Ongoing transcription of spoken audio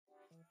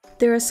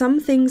There are some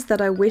things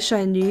that I wish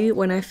I knew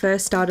when I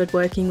first started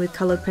working with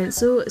coloured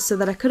pencil so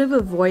that I could have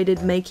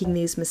avoided making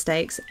these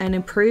mistakes and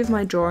improve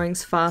my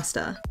drawings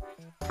faster.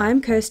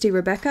 I'm Kirsty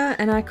Rebecca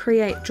and I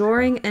create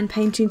drawing and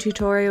painting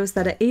tutorials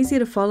that are easy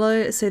to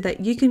follow so that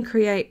you can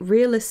create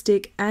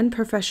realistic and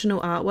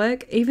professional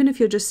artwork even if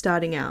you're just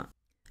starting out.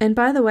 And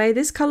by the way,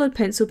 this coloured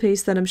pencil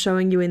piece that I'm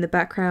showing you in the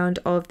background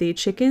of the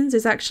chickens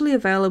is actually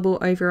available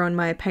over on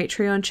my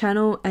Patreon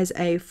channel as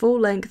a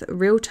full-length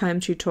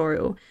real-time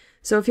tutorial.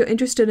 So if you're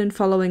interested in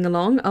following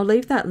along, I'll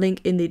leave that link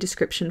in the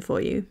description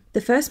for you. The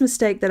first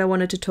mistake that I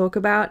wanted to talk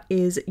about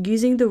is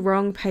using the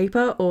wrong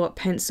paper or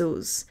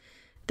pencils.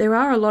 There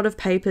are a lot of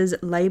papers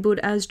labelled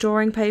as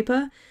drawing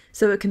paper,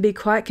 so it can be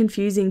quite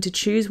confusing to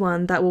choose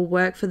one that will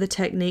work for the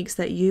techniques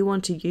that you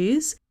want to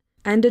use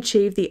and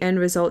achieve the end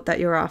result that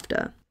you're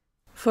after.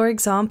 For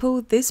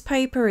example, this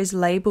paper is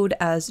labelled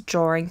as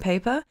drawing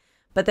paper,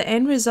 but the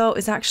end result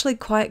is actually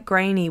quite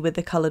grainy with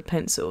the coloured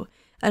pencil.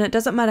 And it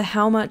doesn't matter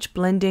how much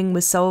blending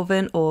with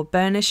solvent or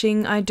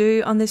burnishing I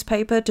do on this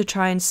paper to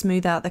try and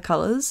smooth out the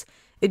colours,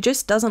 it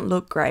just doesn't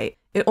look great.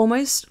 It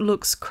almost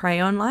looks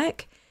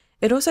crayon-like.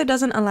 It also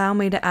doesn't allow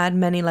me to add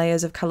many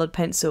layers of coloured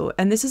pencil,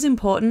 and this is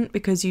important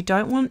because you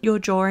don't want your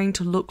drawing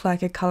to look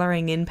like a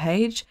colouring in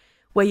page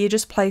where you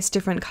just place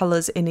different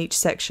colours in each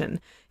section.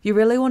 You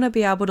really want to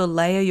be able to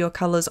layer your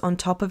colours on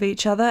top of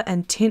each other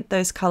and tint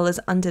those colours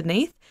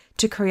underneath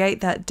to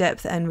create that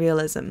depth and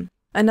realism.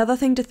 Another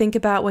thing to think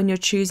about when you're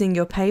choosing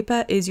your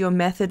paper is your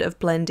method of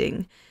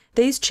blending.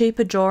 These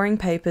cheaper drawing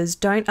papers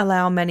don't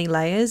allow many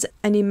layers,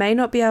 and you may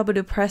not be able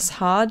to press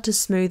hard to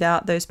smooth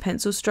out those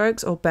pencil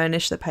strokes or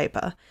burnish the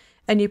paper.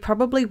 And you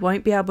probably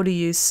won't be able to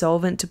use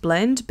solvent to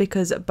blend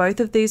because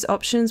both of these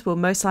options will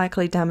most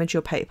likely damage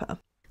your paper.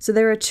 So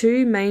there are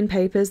two main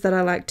papers that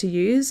I like to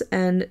use,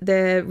 and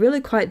they're really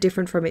quite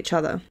different from each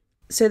other.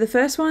 So the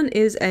first one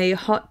is a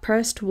hot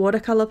pressed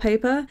watercolour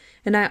paper,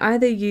 and I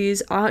either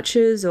use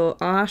Arches or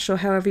Arche or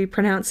however you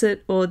pronounce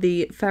it, or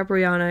the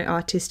Fabriano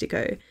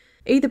Artistico.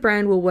 Either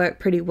brand will work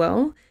pretty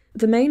well.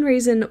 The main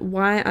reason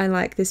why I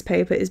like this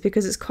paper is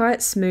because it's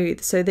quite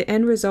smooth, so the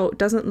end result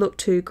doesn't look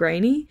too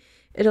grainy.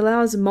 It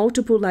allows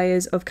multiple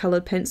layers of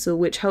coloured pencil,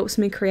 which helps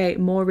me create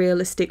more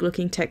realistic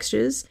looking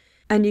textures,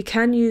 and you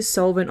can use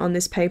solvent on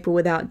this paper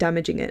without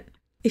damaging it.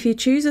 If you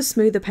choose a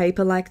smoother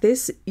paper like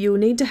this, you'll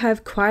need to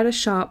have quite a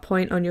sharp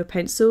point on your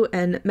pencil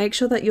and make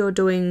sure that you're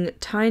doing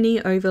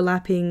tiny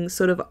overlapping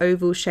sort of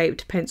oval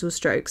shaped pencil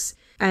strokes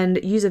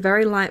and use a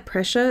very light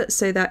pressure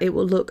so that it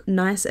will look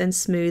nice and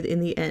smooth in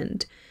the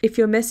end. If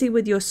you're messy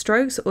with your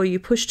strokes or you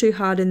push too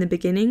hard in the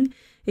beginning,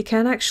 it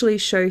can actually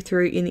show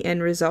through in the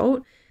end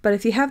result, but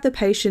if you have the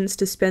patience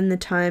to spend the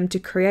time to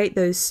create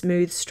those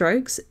smooth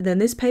strokes, then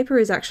this paper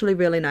is actually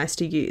really nice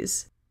to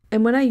use.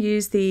 And when I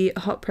use the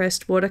hot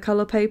pressed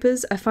watercolour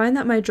papers, I find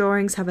that my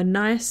drawings have a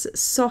nice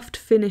soft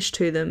finish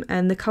to them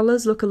and the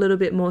colours look a little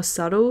bit more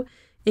subtle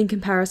in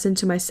comparison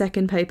to my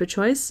second paper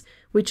choice,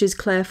 which is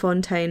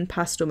Clairefontaine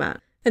Pastel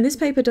Matte. And this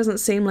paper doesn't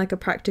seem like a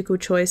practical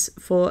choice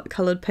for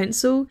coloured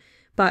pencil,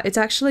 but it's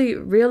actually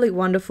really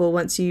wonderful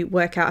once you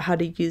work out how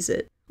to use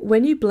it.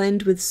 When you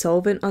blend with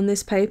solvent on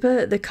this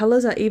paper, the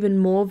colours are even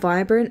more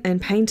vibrant and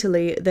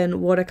painterly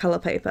than watercolour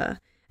paper.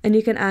 And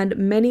you can add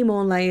many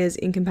more layers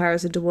in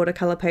comparison to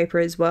watercolour paper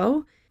as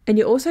well. And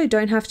you also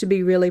don't have to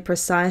be really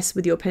precise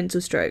with your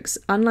pencil strokes.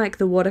 Unlike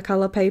the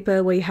watercolour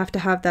paper where you have to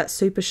have that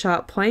super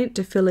sharp point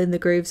to fill in the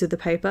grooves of the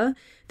paper,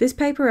 this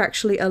paper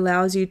actually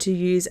allows you to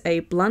use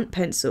a blunt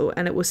pencil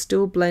and it will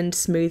still blend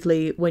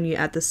smoothly when you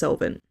add the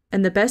solvent.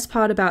 And the best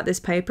part about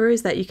this paper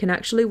is that you can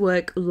actually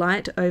work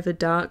light over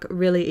dark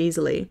really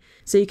easily.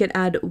 So you can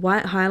add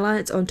white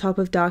highlights on top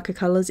of darker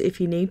colours if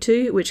you need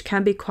to, which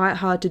can be quite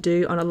hard to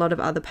do on a lot of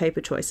other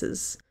paper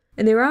choices.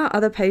 And there are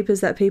other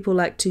papers that people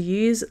like to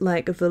use,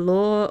 like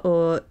Velour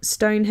or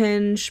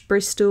Stonehenge,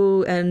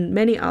 Bristol, and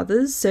many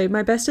others. So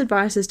my best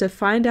advice is to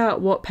find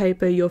out what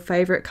paper your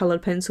favourite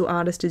coloured pencil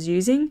artist is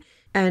using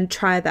and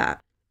try that.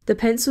 The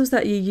pencils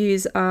that you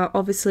use are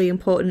obviously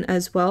important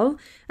as well,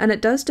 and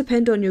it does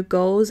depend on your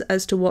goals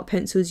as to what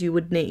pencils you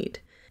would need.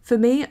 For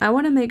me, I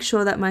want to make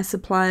sure that my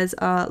supplies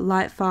are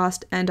light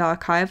fast and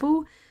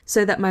archival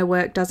so that my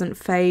work doesn't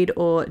fade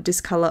or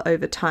discolour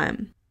over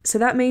time. So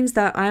that means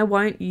that I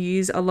won't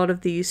use a lot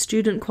of the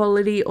student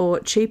quality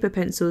or cheaper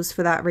pencils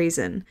for that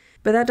reason.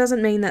 But that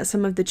doesn't mean that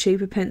some of the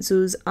cheaper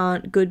pencils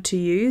aren't good to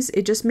use,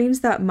 it just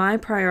means that my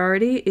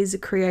priority is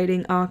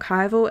creating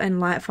archival and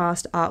light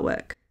fast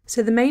artwork.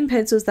 So the main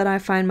pencils that I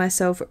find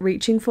myself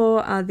reaching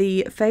for are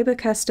the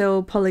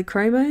Faber-Castell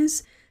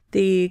Polychromos,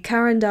 the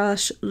Caran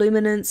d'Ache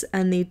Luminance,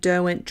 and the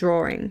Derwent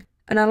Drawing.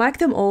 And I like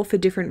them all for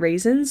different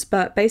reasons,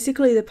 but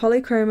basically the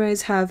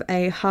Polychromos have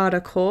a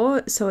harder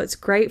core, so it's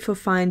great for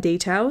fine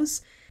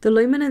details. The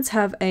Luminance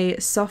have a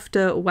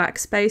softer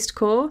wax-based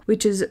core,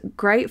 which is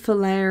great for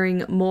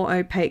layering more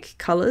opaque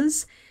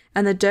colours.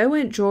 And the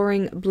Derwent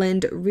Drawing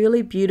blend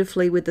really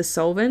beautifully with the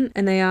solvent,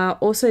 and they are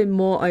also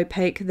more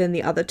opaque than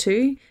the other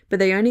two, but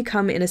they only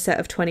come in a set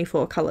of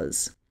 24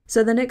 colours.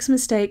 So the next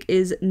mistake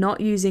is not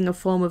using a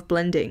form of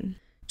blending.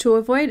 To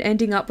avoid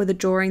ending up with a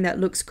drawing that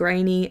looks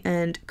grainy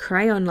and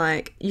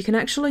crayon-like, you can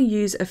actually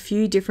use a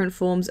few different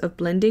forms of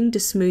blending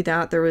to smooth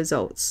out the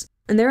results.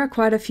 And there are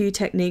quite a few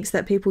techniques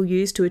that people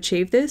use to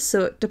achieve this,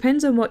 so it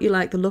depends on what you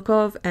like the look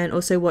of and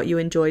also what you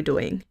enjoy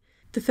doing.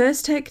 The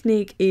first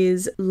technique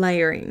is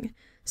layering.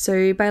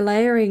 So by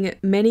layering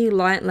many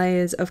light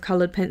layers of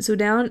coloured pencil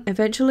down,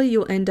 eventually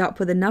you'll end up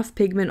with enough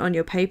pigment on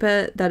your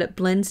paper that it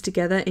blends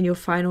together in your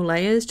final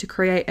layers to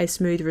create a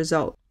smooth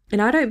result.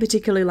 And I don't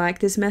particularly like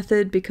this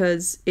method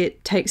because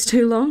it takes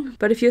too long,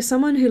 but if you're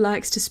someone who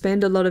likes to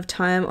spend a lot of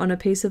time on a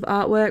piece of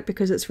artwork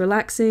because it's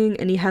relaxing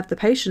and you have the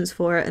patience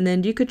for it, and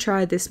then you could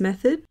try this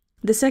method.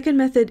 The second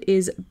method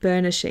is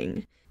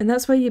burnishing, and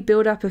that's where you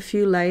build up a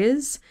few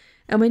layers,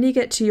 and when you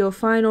get to your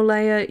final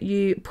layer,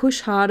 you push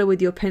harder with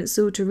your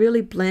pencil to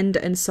really blend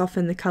and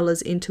soften the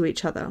colours into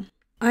each other.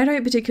 I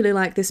don't particularly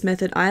like this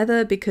method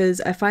either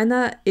because I find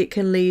that it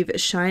can leave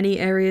shiny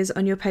areas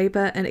on your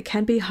paper and it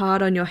can be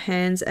hard on your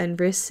hands and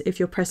wrists if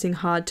you're pressing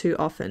hard too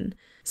often.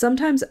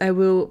 Sometimes I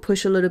will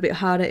push a little bit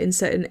harder in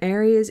certain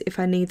areas if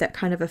I need that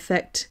kind of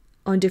effect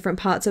on different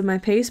parts of my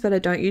piece, but I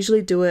don't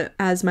usually do it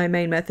as my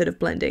main method of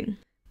blending.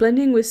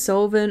 Blending with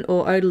solvent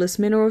or odorless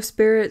mineral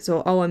spirits,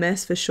 or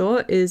OMS for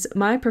short, is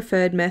my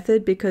preferred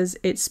method because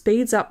it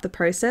speeds up the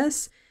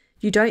process.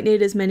 You don't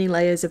need as many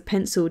layers of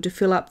pencil to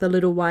fill up the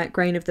little white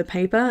grain of the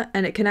paper,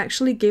 and it can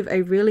actually give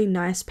a really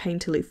nice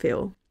painterly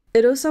feel.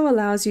 It also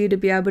allows you to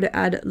be able to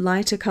add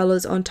lighter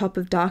colours on top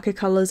of darker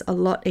colours a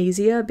lot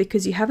easier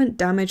because you haven't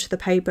damaged the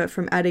paper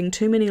from adding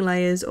too many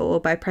layers or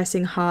by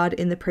pressing hard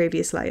in the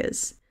previous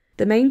layers.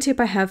 The main tip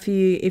I have for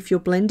you if you're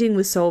blending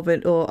with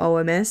solvent or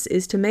OMS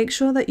is to make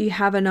sure that you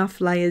have enough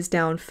layers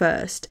down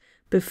first,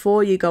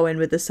 before you go in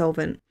with the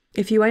solvent.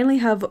 If you only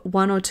have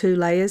 1 or 2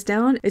 layers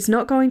down, it's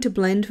not going to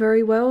blend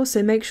very well,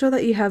 so make sure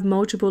that you have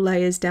multiple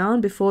layers down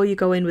before you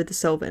go in with the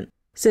solvent.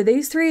 So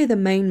these 3 are the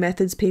main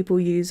methods people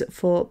use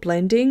for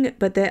blending,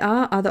 but there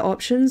are other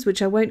options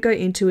which I won't go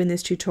into in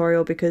this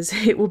tutorial because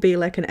it will be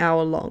like an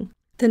hour long.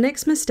 The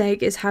next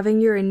mistake is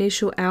having your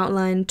initial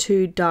outline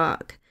too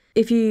dark.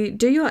 If you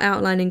do your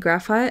outline in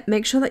graphite,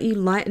 make sure that you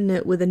lighten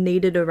it with a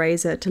kneaded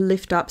eraser to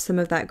lift up some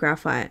of that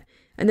graphite.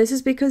 And this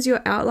is because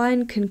your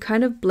outline can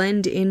kind of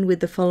blend in with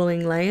the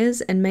following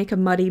layers and make a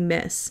muddy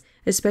mess,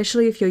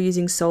 especially if you're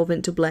using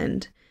solvent to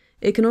blend.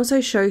 It can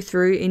also show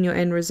through in your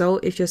end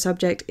result if your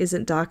subject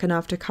isn't dark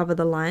enough to cover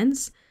the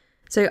lines.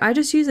 So I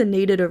just use a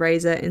kneaded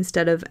eraser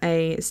instead of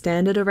a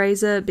standard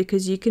eraser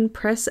because you can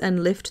press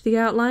and lift the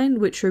outline,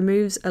 which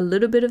removes a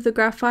little bit of the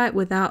graphite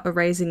without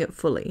erasing it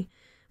fully.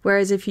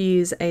 Whereas if you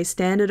use a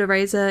standard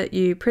eraser,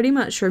 you pretty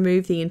much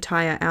remove the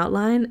entire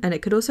outline, and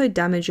it could also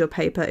damage your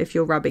paper if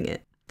you're rubbing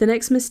it. The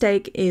next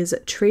mistake is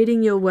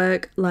treating your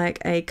work like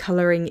a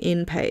colouring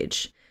in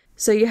page.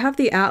 So you have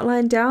the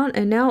outline down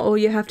and now all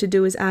you have to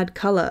do is add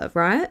colour,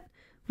 right?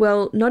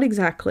 Well, not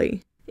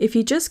exactly. If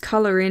you just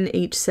colour in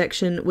each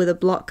section with a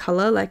block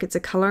colour like it's a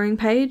colouring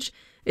page,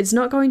 it's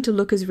not going to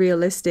look as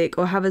realistic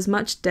or have as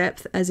much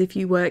depth as if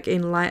you work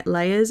in light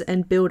layers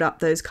and build up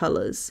those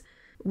colours.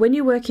 When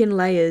you work in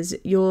layers,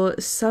 you're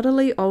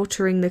subtly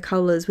altering the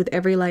colours with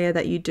every layer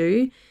that you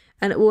do,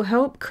 and it will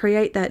help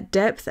create that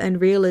depth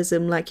and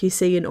realism like you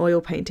see in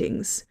oil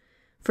paintings.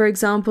 For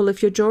example,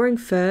 if you're drawing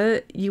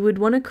fur, you would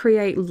want to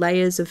create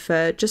layers of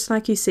fur just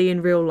like you see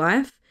in real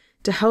life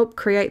to help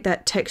create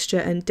that texture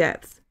and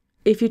depth.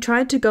 If you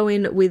tried to go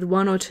in with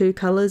 1 or 2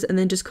 colours and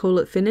then just call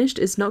it finished,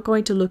 it's not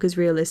going to look as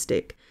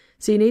realistic.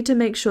 So you need to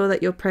make sure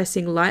that you're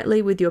pressing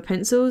lightly with your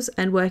pencils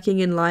and working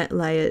in light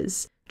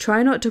layers.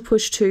 Try not to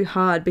push too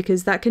hard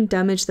because that can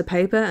damage the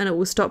paper and it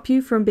will stop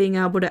you from being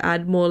able to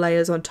add more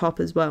layers on top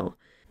as well.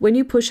 When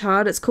you push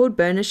hard, it's called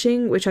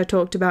burnishing, which I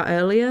talked about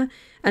earlier,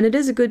 and it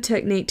is a good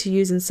technique to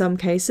use in some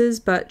cases,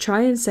 but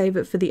try and save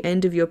it for the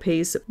end of your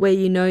piece where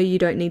you know you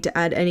don't need to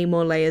add any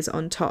more layers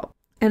on top.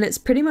 And it's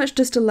pretty much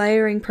just a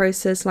layering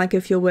process like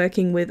if you're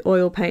working with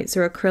oil paints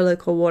or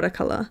acrylic or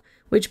watercolour.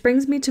 Which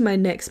brings me to my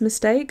next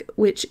mistake,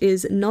 which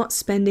is not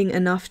spending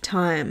enough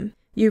time.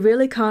 You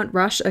really can't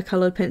rush a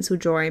coloured pencil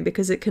drawing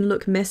because it can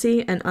look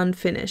messy and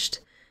unfinished.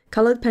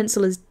 Coloured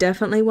pencil is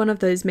definitely one of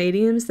those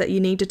mediums that you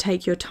need to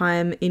take your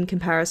time in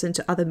comparison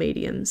to other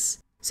mediums.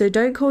 So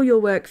don't call your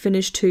work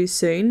finished too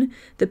soon.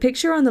 The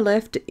picture on the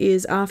left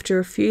is after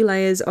a few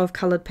layers of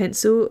coloured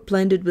pencil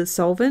blended with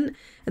solvent,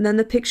 and then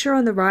the picture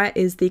on the right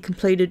is the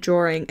completed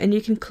drawing, and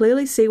you can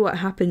clearly see what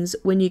happens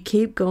when you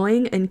keep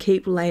going and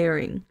keep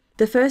layering.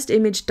 The first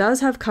image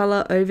does have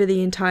colour over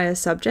the entire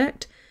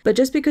subject, but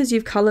just because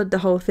you've coloured the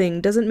whole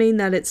thing doesn't mean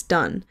that it's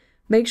done.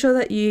 Make sure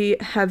that you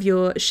have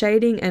your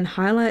shading and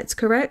highlights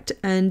correct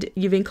and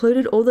you've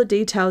included all the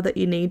detail that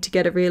you need to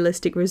get a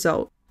realistic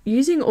result.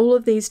 Using all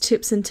of these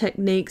tips and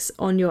techniques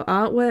on your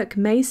artwork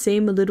may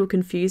seem a little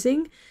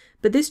confusing,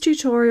 but this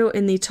tutorial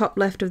in the top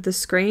left of the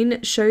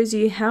screen shows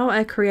you how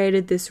I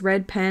created this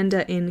red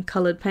panda in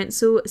coloured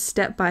pencil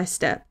step by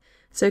step.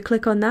 So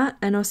click on that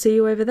and I'll see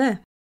you over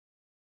there.